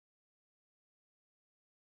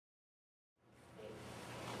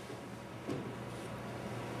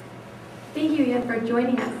Thank you again for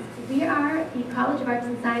joining us. We are the College of Arts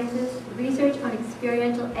and Sciences Research on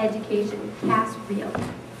Experiential Education, CAS Real.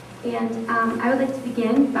 And I would like to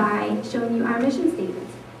begin by showing you our mission statement.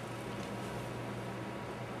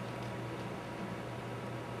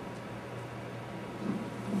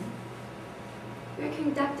 We're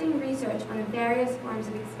conducting research on various forms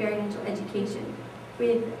of experiential education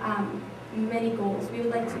with many goals. We would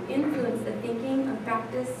like to influence the thinking and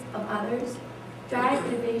practice of others, drive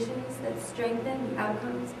innovations that strengthen the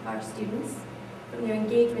outcomes of our students from their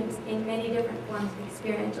engagements in many different forms of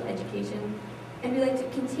experiential education, and we'd like to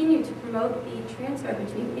continue to promote the transfer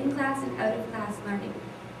between in-class and out-of-class learning.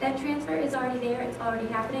 That transfer is already there, it's already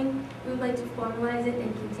happening. We would like to formalize it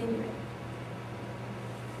and continue it.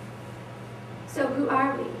 So who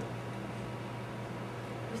are we?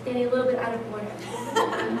 We're standing a little bit out of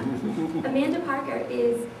order. Amanda Parker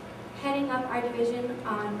is heading up our division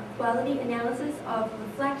on quality analysis of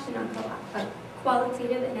reflection on co-op,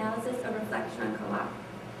 qualitative analysis of reflection on co-op.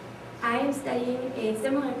 I am studying a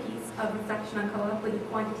similar piece of reflection on co-op with a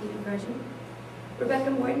quantitative version. Rebecca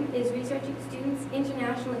Morton is researching students'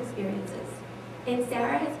 international experiences. And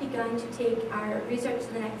Sarah has begun to take our research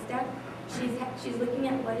to the next step. She's looking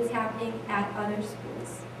at what is happening at other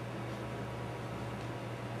schools.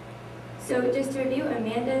 So just to review,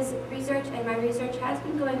 Amanda's research and my research has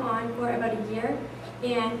been going on for about a year,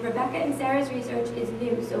 and Rebecca and Sarah's research is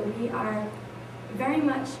new, so we are very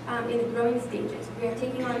much in the growing stages. We are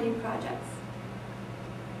taking on new projects.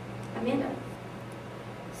 Amanda.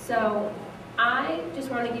 So I just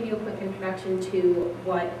want to give you a quick introduction to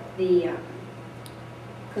what the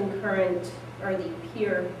concurrent or the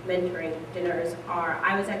peer mentoring dinners are.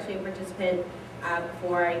 I was actually a participant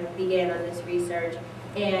before I began on this research,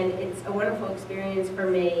 and it's a wonderful experience for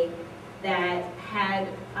me that had,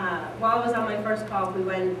 while I was on my first call, we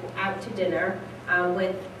went out to dinner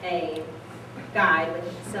with a guide, with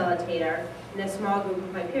a facilitator, and a small group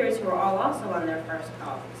of my peers who were all also on their first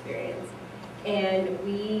call experience. And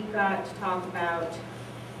we got to talk about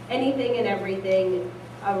anything and everything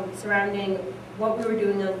surrounding what we were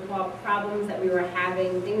doing on co-op, problems that we were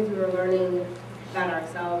having, things we were learning about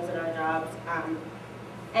ourselves and our jobs.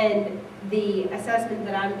 And the assessment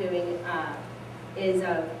that I'm doing is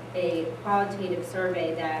of a qualitative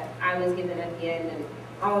survey that I was given at the end, and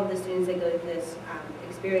all of the students that go through this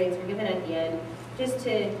experience were given at the end, just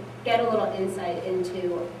to get a little insight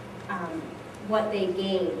into what they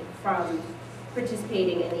gained from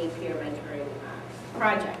participating in the peer mentoring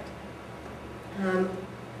project.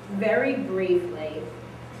 Very briefly,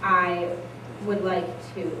 I would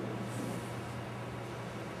like to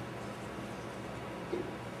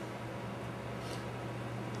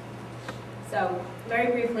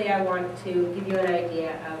I want to give you an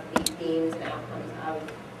idea of the themes and outcomes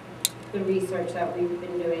of the research that we've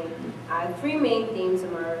been doing. Three main themes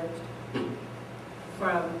emerged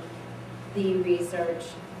from the research,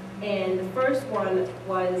 and the first one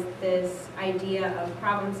was this idea of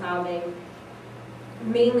problem solving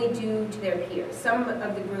mainly due to their peers. Some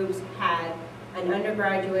of the groups had an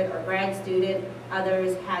undergraduate or grad student,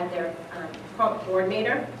 others had their co-op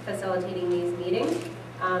coordinator facilitating these meetings.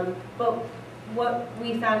 But what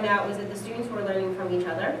we found out was that the students were learning from each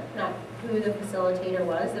other, not who the facilitator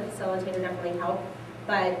was. The facilitator definitely helped,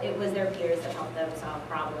 but it was their peers that helped them solve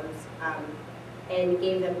problems and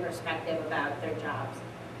gave them perspective about their jobs.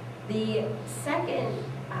 The second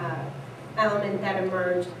element that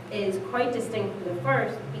emerged is quite distinct from the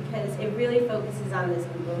first because it really focuses on this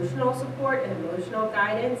emotional support and emotional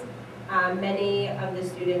guidance. Many of the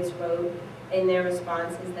students wrote in their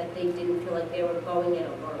responses that they didn't feel like they were going in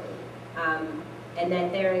alone, and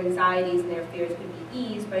that their anxieties and their fears could be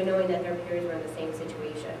eased by knowing that their peers were in the same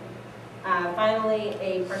situation. Finally,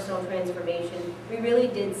 a personal transformation. We really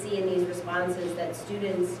did see in these responses that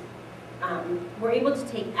students were able to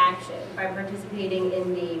take action by participating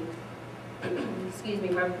in the by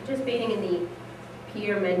participating in the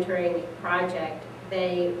peer mentoring project.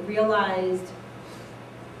 They realized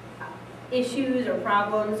issues or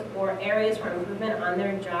problems or areas for improvement on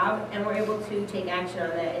their job and were able to take action on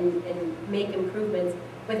that and make improvements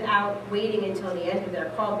without waiting until the end of their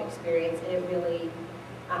co-op experience, and it really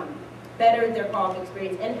bettered their co-op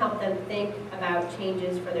experience and helped them think about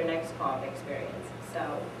changes for their next co-op experience.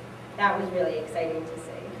 So that was really exciting to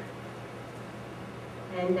see.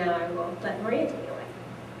 And now I will let Maria take it away.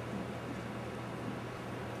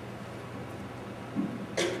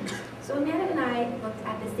 So Amanda and I looked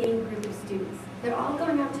at the same group of students. They're all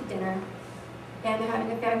going out to dinner, and they're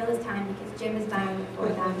having a fabulous time because Jim is buying for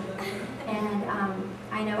them. And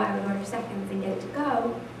I know I would order seconds and get it to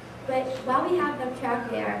go. But while we have them trapped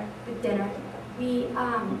there with dinner,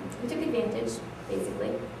 we took advantage,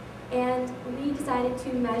 basically, and we decided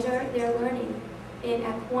to measure their learning in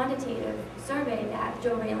a quantitative survey that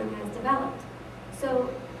Joe Raylan has developed. So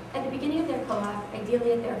at the beginning of their co-op,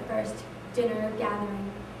 ideally at their first dinner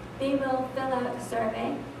gathering, they will fill out a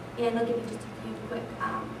survey, and they'll give you just a few quick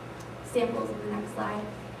samples in the next slide.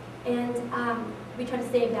 And we try to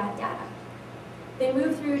save that data. They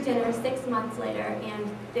move through dinner 6 months later, and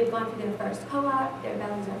they've gone through their first co-op, their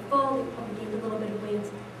bellies are full, they've probably gained a little bit of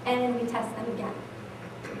weight, and we test them again.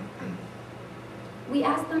 We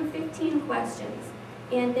ask them 15 questions,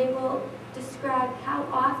 and they will describe how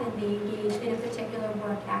often they engage in a particular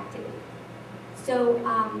work activity. So,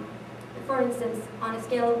 for instance, on a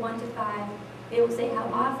scale of 1 to 5, they will say how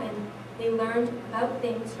often they learned about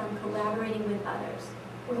things from collaborating with others.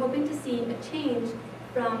 We're hoping to see a change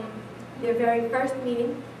from their very first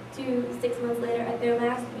meeting to 6 months later at their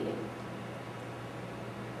last meeting.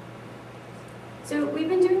 So we've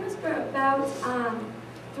been doing this for about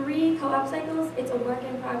 3 co-op cycles. It's a work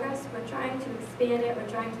in progress. We're trying to expand it, we're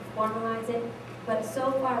trying to formalize it, but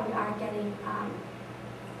so far we are getting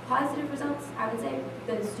positive results, I would say.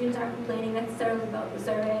 The students aren't complaining necessarily about the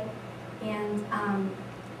survey, and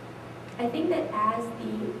I think that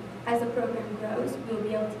as the program grows, we'll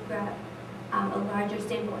be able to grab a larger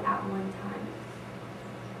sample at one time.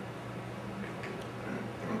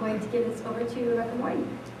 I'm going to give this over to Rebecca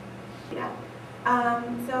Morton. Yeah.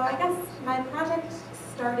 So I guess my project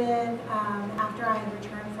started after I had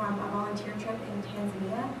returned from a volunteer trip in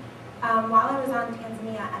Tanzania. While I was on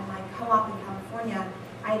Tanzania at my co-op in California,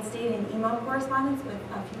 I had stayed in email correspondence with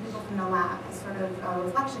a few people from the lab as sort of a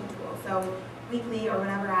reflection tool. So weekly or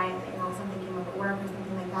whenever something came up at work or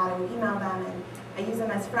something like that, I would email them, and I use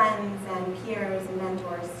them as friends and peers and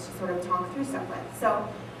mentors to sort of talk through stuff with. So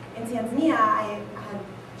in Tanzania, I had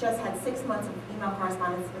just had 6 months of email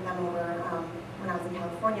correspondence with them over when I was in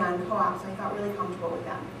California on co-op, so I felt really comfortable with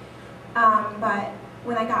them. But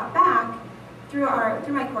when I got back,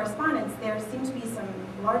 through my correspondence, there seemed to be some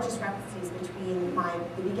large discrepancies between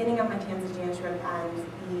the beginning of my Tanzania trip and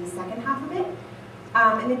the second half of it.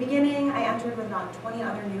 In the beginning, I entered with about 20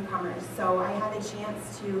 other newcomers, so I had the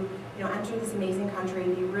chance to enter this amazing country,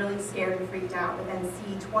 be really scared and freaked out, but then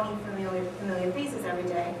see 20 familiar faces every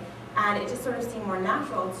day. And it just sort of seemed more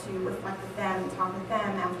natural to reflect with them, talk with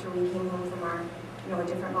them after we came home from our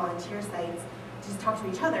different volunteer sites, just talk to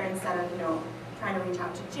each other instead of trying to reach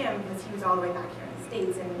out to Jim, because he was all the way back here in the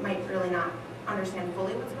States and might really not understand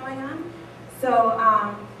fully what's going on. So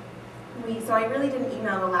so I really didn't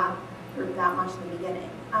email the lab group that much in the beginning.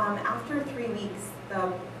 After 3 weeks,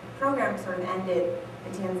 the program sort of ended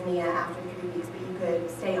in Tanzania after 3 weeks, but you could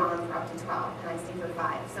stay on for up to 12, and I stayed for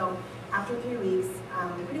 5. So after 3 weeks,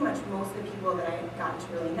 pretty much most of the people that I got to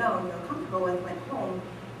really know and feel comfortable with went home,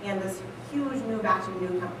 and this huge new batch of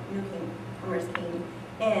newcomers came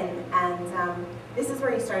in, and this is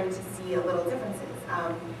where you started to see a little differences.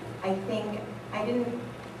 I think I didn't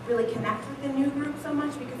really connect with the new group so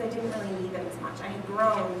much because I didn't really need them as much. I had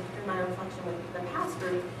grown through my reflection with the past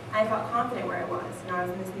group, and I felt confident where I was. I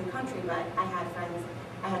was in this new country, but I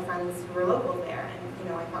had friends who were local there,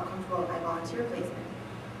 and I felt comfortable with my volunteer placement.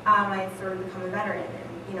 I had sort of become a veteran,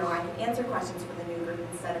 and I could answer questions for the new group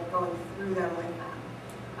instead of going through them with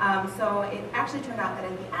them. So it actually turned out that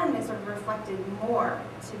at the end I sort of reflected more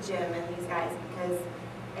to Jim and these guys, because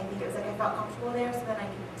I think it was like I felt comfortable there, so then I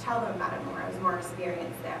could tell them about it more. I was more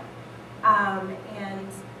experienced there. And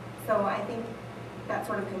so I think that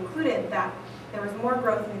sort of concluded that there was more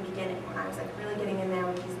growth in the beginning when I was like really getting in there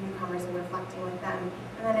with these newcomers and reflecting with them.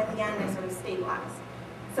 And then at the end I sort of stabilized.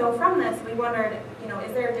 So from this we wondered,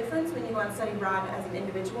 is there a difference when you go on study abroad as an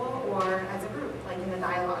individual or as a group, like in the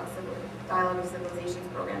Dialogue of Civilizations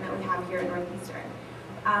program that we have here at Northeastern?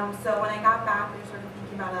 So when I got back, we were sort of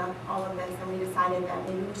thinking about all of this, and we decided that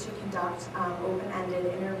maybe we should conduct open-ended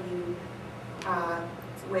interview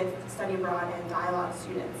with study abroad and dialogue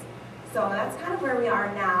students. So that's kind of where we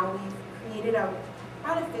are now. We've created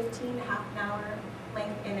about a 15 half-an-hour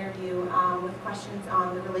length interview with questions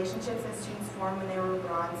on the relationships that students form when they were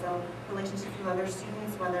abroad. So relationships with other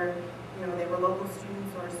students, whether they were local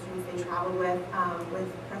students or students they traveled with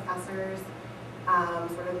professors,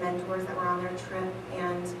 sort of mentors that were on their trip,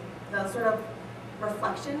 and the sort of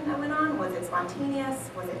reflection that went on. Was it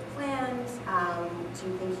spontaneous? Was it planned? Do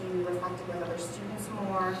you think you reflected with other students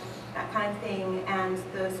more? That kind of thing, and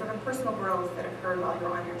the sort of personal growth that occurred while you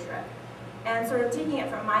were on your trip. And sort of taking it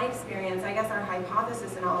from my experience, I guess our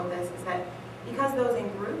hypothesis in all of this is that because those in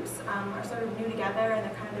groups are sort of new together and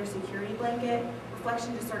they're kind of their security blanket,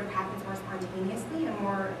 reflection just sort of happens more spontaneously and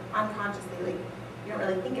more unconsciously. Like you don't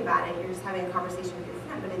really think about it, you're just having a conversation with your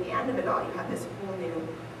friend, but at the end of it all, you have this whole new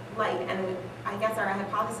light. And I guess our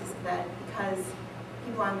hypothesis is that because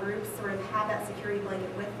people on groups sort of have that security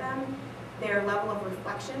blanket with them, their level of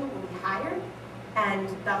reflection will be higher, and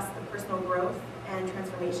thus the personal growth and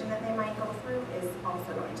transformation that they might go through is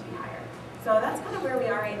also going to be higher. So that's kind of where we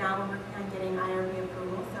are right now. We're working on getting IRB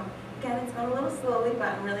approval. So again, it's gone a little slowly,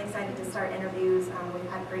 but I'm really excited to start interviews. We've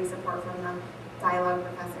had great support from the dialogue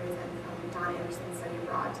professors and from Don Anderson's study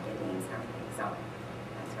abroad to get names and everything. So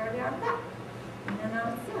that's where we are with that. And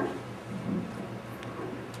then Sarah.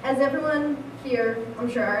 As everyone here, I'm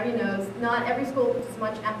sure already knows, not every school puts as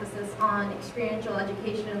much emphasis on experiential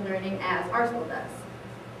education and learning as our school does.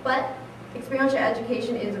 But experiential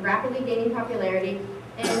education is rapidly gaining popularity,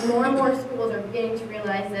 and more schools are beginning to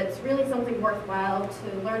realize that it's really something worthwhile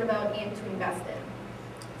to learn about and to invest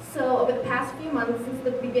in. So over the past few months, since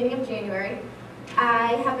the beginning of January,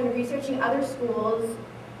 I have been researching other schools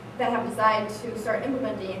that have decided to start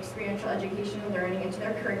implementing experiential education and learning into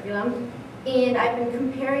their curriculum. And I've been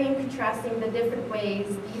comparing and contrasting the different ways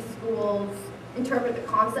these schools interpret the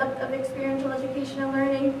concept of experiential education and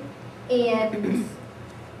learning, and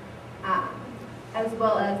as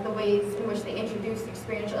well as the ways in which they introduce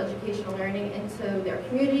experiential education and learning into their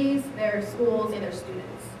communities, their schools, and their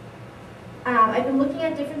students. I've been looking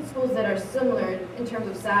at different schools that are similar in terms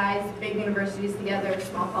of size, big universities together,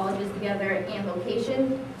 small colleges together, and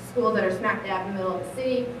location, schools that are smack dab in the middle of the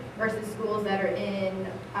city versus schools that are in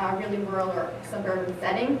a really rural or suburban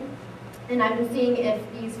setting. And I've been seeing if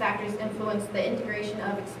these factors influence the integration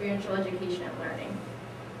of experiential education and learning.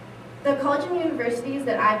 The college and universities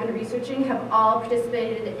that I've been researching have all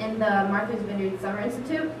participated in the Martha's Vineyard Summer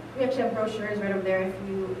Institute. We actually have brochures right over there if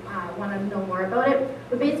you want to know more about it.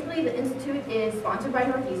 But basically, the institute is sponsored by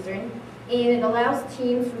Northeastern, and it allows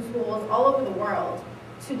teams from schools all over the world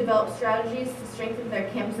to develop strategies to strengthen their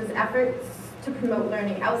campus's efforts to promote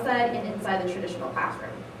learning outside and inside the traditional classroom.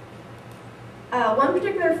 One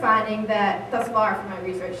particular finding that, thus far from my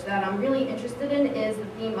research, that I'm really interested in is the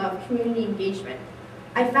theme of community engagement.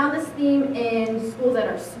 I found this theme in schools that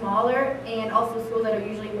are smaller and also schools that are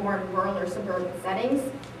usually more in rural or suburban settings.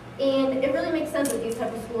 And it really makes sense that these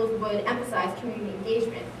types of schools would emphasize community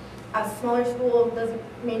engagement. A smaller school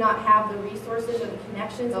may not have the resources or the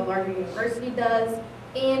connections a larger university does,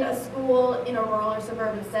 and a school in a rural or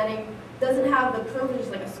suburban setting doesn't have the privilege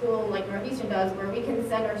like a school like Northeastern does, where we can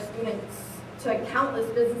send our students to countless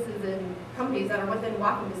businesses and companies that are within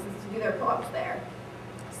walking distance to do their co-ops there.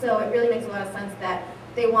 So it really makes a lot of sense that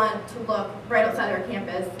they want to look right outside their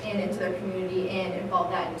campus and into their community and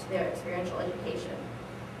involve that into their experiential education.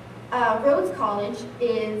 Rhodes College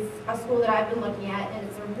is a school that I've been looking at, and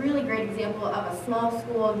it's a really great example of a small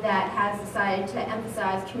school that has decided to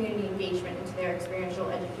emphasize community engagement into their experiential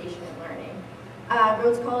education and learning.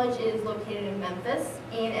 Rhodes College is located in Memphis,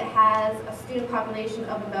 and it has a student population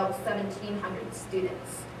of about 1,700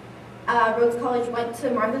 students. Rhodes College went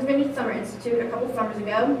to Martha's Vineyard Summer Institute a couple summers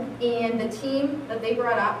ago, and the team that they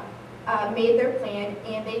brought up made their plan,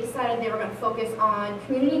 and they decided they were going to focus on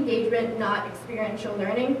community engagement, not experiential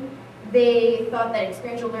learning. They thought that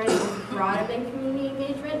experiential learning was broader than community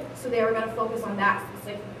engagement, so they were going to focus on that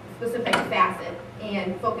specific facet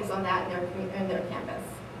and focus on that in their campus.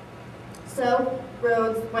 So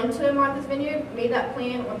Rhodes went to Martha's Vineyard, made that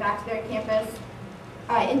plan, went back to their campus,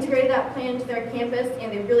 integrated that plan into their campus,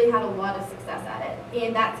 and they really had a lot of success at it.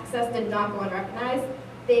 And that success did not go unrecognized.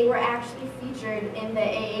 They were actually featured in the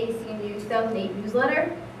AACNU 2008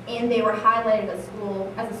 newsletter, and they were highlighted as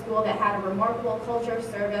a school that had a remarkable culture of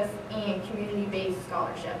service and community-based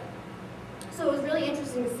scholarship. So it was really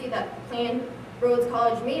interesting to see that the plan Rhodes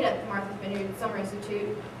College made at the Martha's Vineyard Summer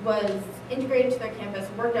Institute was integrated to their campus,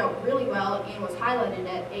 worked out really well, and was highlighted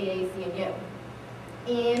at AACNU.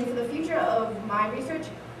 And for the future of my research,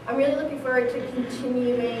 I'm really looking forward to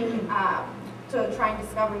continuing to try and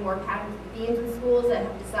discover more patterns and themes in schools that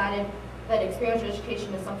have decided that experiential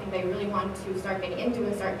education is something they really want to start getting into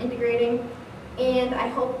and start integrating. And I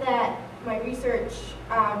hope that my research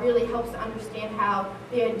really helps to understand how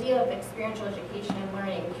the idea of experiential education and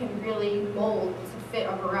learning can really mold to fit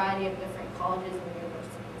a variety of different colleges and universities.